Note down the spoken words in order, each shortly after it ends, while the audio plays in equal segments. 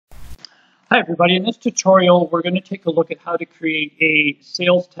Hi everybody, in this tutorial we're going to take a look at how to create a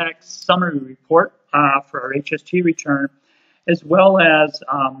sales tax summary report for our HST return, as well as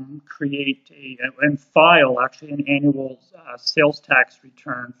create and file actually an annual sales tax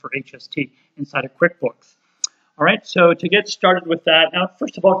return for HST inside of QuickBooks. All right, so to get started with that, now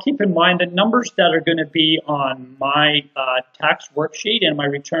first of all keep in mind the numbers that are going to be on my tax worksheet and my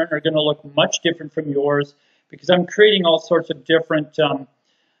return are going to look much different from yours because I'm creating all sorts of different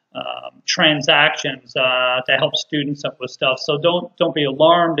transactions to help students up with stuff. So don't be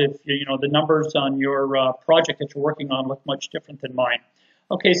alarmed if the numbers on your project that you're working on look much different than mine.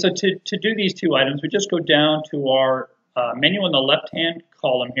 Okay, so to do these two items, we just go down to our menu in the left-hand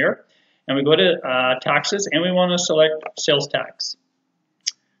column here, and we go to taxes, and we want to select sales tax.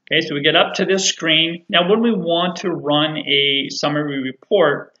 Okay, so we get up to this screen. Now, when we want to run a summary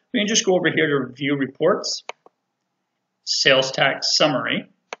report, we can just go over here to View Reports, Sales Tax Summary,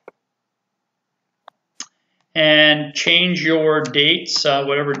 and change your dates,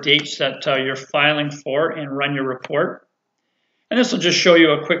 whatever dates that you're filing for, and run your report. And this will just show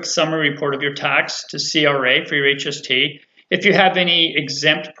you a quick summary report of your tax to CRA for your HST. If you have any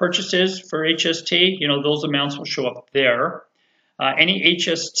exempt purchases for HST, those amounts will show up there. Any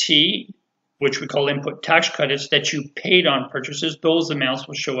HST, which we call input tax credits, that you paid on purchases, those amounts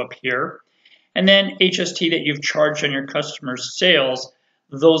will show up here. And then HST that you've charged on your customers' sales,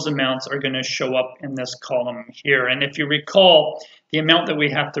 those amounts are going to show up in this column here. And if you recall, the amount that we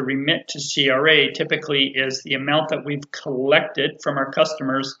have to remit to CRA typically is the amount that we've collected from our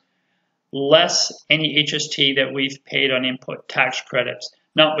customers less any HST that we've paid on input tax credits,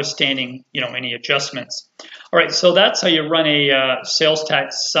 notwithstanding any adjustments. All right, so that's how you run a sales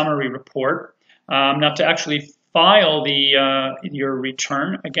tax summary report. Now to actually file your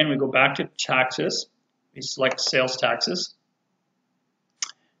return, again we go back to taxes, we select sales taxes.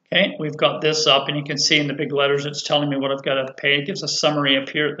 Okay, we've got this up, and you can see in the big letters it's telling me what I've got to pay. It gives a summary up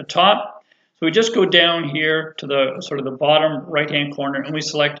here at the top. So we just go down here to the sort of the bottom right-hand corner, and we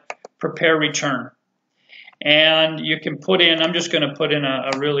select Prepare Return. And you can put in, I'm just going to put in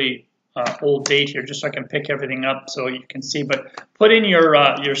a really old date here, just so I can pick everything up so you can see. But put in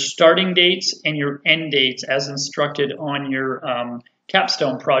your starting dates and your end dates as instructed on your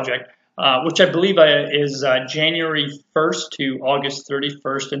capstone project. Which I believe is January 1st to August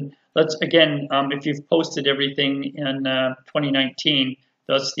 31st. And let's, again, if you've posted everything in 2019,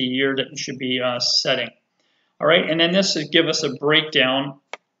 that's the year that you should be setting. All right, and then this will give us a breakdown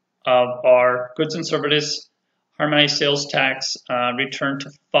of our goods and services, harmonized sales tax return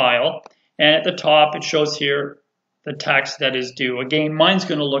to file. And at the top, it shows here the tax that is due. Again, mine's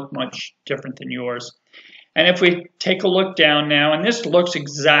going to look much different than yours. And if we take a look down now, and this looks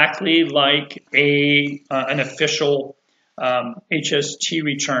exactly like an official HST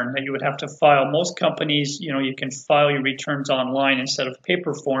return that you would have to file. Most companies, you can file your returns online instead of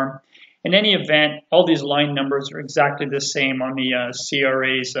paper form. In any event, all these line numbers are exactly the same on the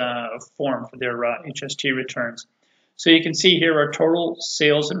CRA's form for their HST returns. So you can see here our total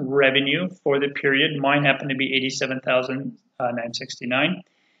sales and revenue for the period. Mine happened to be $87,969.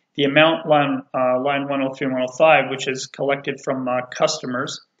 The amount line 103 and 105, which is collected from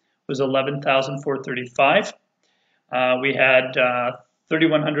customers, was $11,435. We had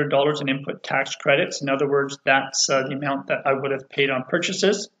 $3,100 in input tax credits. In other words, that's the amount that I would have paid on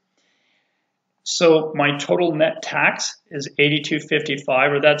purchases. So my total net tax is $82.55,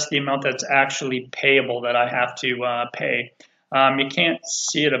 or that's the amount that's actually payable that I have to pay. You can't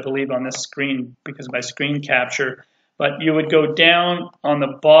see it, I believe, on this screen because of my screen capture. But you would go down on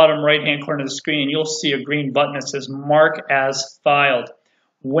the bottom right-hand corner of the screen, and you'll see a green button that says Mark as Filed.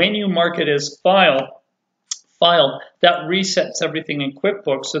 When you mark it as filed, that resets everything in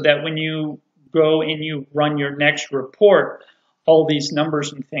QuickBooks so that when you go and you run your next report, all these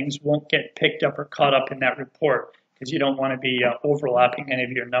numbers and things won't get picked up or caught up in that report because you don't want to be overlapping any of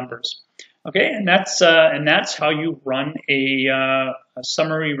your numbers. Okay, and that's how you run a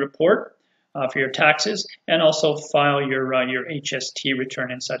summary report for your taxes, and also file your HST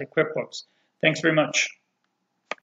return inside of QuickBooks. Thanks very much.